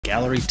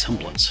gallery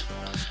templates.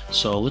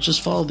 So let's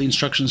just follow the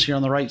instructions here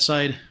on the right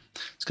side.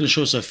 It's going to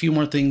show us a few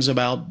more things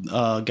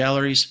about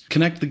galleries.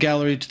 Connect the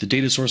gallery to the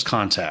data source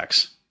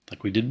contacts,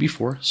 like we did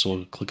before. So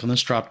we'll click on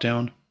this drop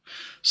down,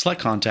 select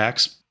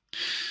contacts.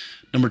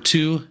 Number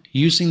 2,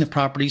 using the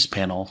properties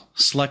panel,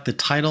 select the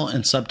title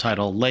and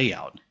subtitle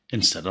layout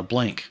instead of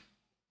blank.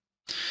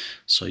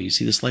 So you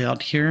see this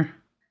layout here.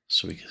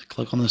 So we can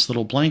click on this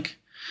little blank,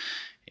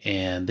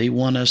 and they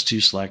want us to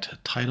select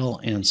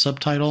title and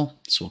subtitle.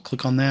 So we'll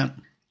click on that.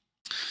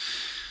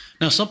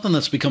 Now, something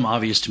that's become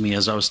obvious to me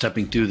as I was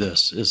stepping through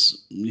this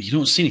is you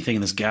don't see anything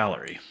in this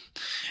gallery.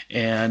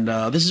 And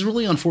this is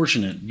really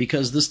unfortunate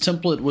because this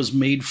template was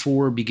made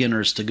for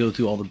beginners to go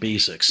through all the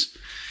basics.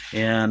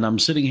 And I'm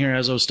sitting here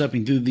as I was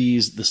stepping through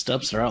the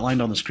steps that are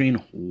outlined on the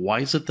screen. Why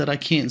is it that I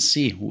can't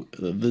see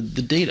the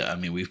data? I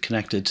mean, we've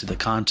connected to the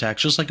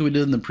contacts just like we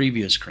did in the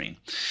previous screen.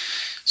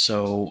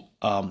 So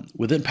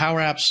within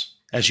PowerApps,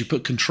 as you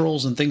put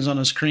controls and things on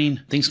a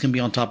screen, things can be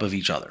on top of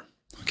each other.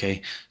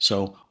 Okay,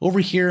 so over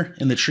here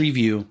in the tree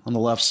view on the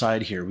left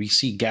side here, we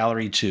see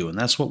Gallery 2, and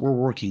that's what we're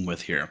working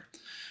with here.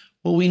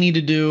 What we need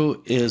to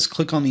do is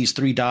click on these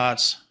 3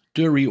 dots,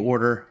 do a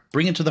reorder,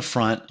 bring it to the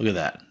front. Look at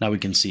that. Now we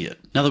can see it.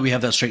 Now that we have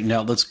that straightened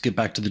out, let's get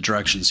back to the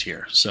directions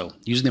here. So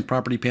using the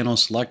property panel,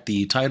 select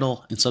the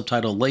title and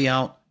subtitle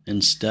layout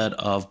instead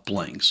of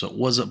blank. So it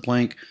wasn't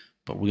blank,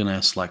 but we're going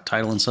to select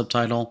title and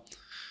subtitle.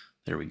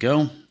 There we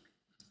go.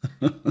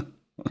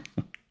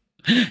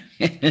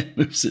 And it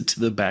moves it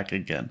to the back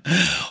again.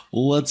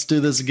 Let's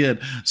do this again.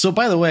 So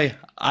by the way,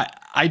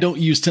 I don't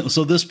use templates.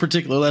 So this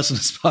particular lesson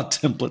is about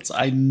templates.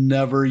 I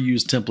never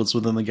use templates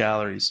within the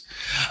galleries.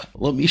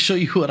 Let me show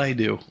you what I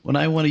do. When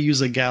I want to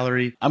use a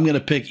gallery, I'm going to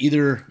pick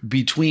either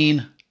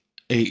between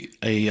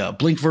a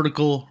blink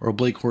vertical or a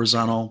blink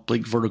horizontal.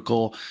 Blink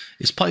vertical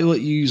is probably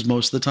what you use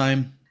most of the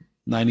time.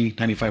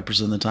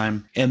 95% of the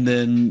time. And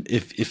then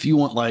if you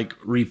want like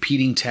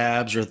repeating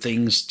tabs or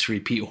things to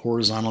repeat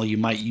horizontal, you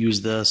might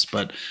use this,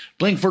 but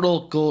blank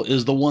vertical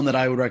is the one that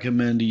I would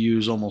recommend to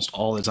use almost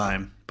all the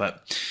time.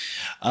 But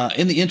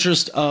in the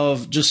interest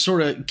of just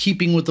sort of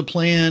keeping with the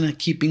plan,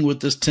 keeping with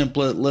this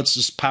template, let's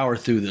just power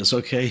through this,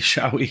 okay,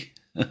 shall we?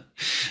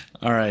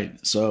 All right,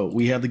 so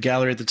we have the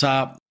gallery at the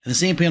top. In the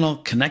same panel,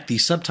 connect the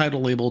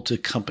subtitle label to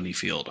company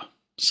field.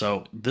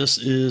 So this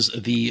is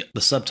the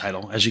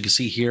subtitle. As you can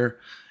see here,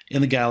 in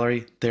the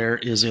gallery, there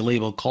is a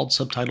label called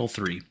Subtitle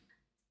 3.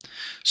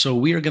 So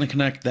we are going to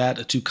connect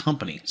that to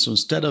company. So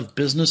instead of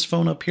business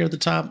phone up here at the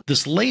top,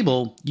 this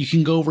label, you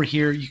can go over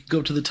here, you can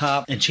go to the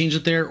top and change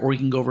it there, or you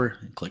can go over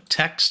and click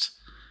text,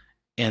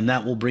 and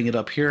that will bring it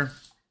up here.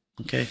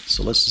 Okay,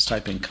 so let's just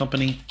type in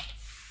company.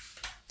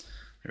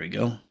 There we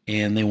go.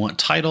 And they want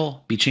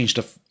title be changed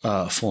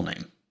to full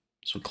name.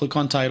 So click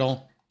on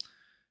title,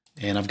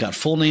 and I've got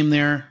full name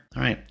there.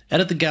 All right,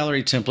 edit the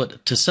gallery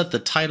template to set the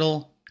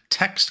title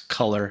text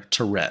color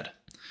to red.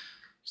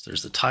 So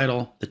there's the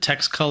title, the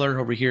text color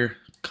over here,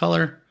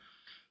 color,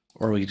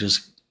 or we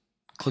just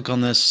click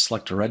on this,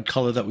 select a red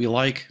color that we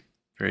like.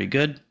 Very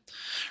good.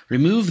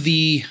 Remove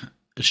the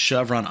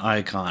chevron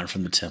icon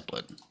from the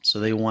template. So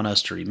they want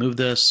us to remove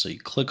this. So you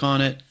click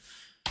on it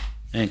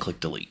and click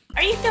delete.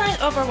 Are you feeling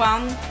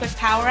overwhelmed with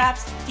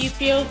PowerApps? Do you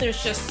feel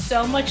there's just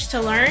so much to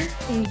learn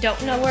and you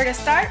don't know where to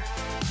start?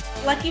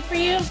 Lucky for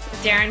you,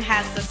 Darren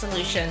has the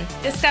solution.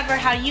 Discover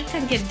how you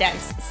can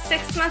condense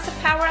 6 months of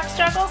PowerApp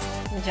struggles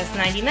in just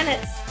 90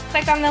 minutes.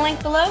 Click on the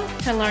link below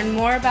to learn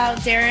more about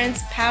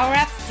Darren's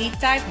PowerApps Deep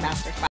Dive Masterclass.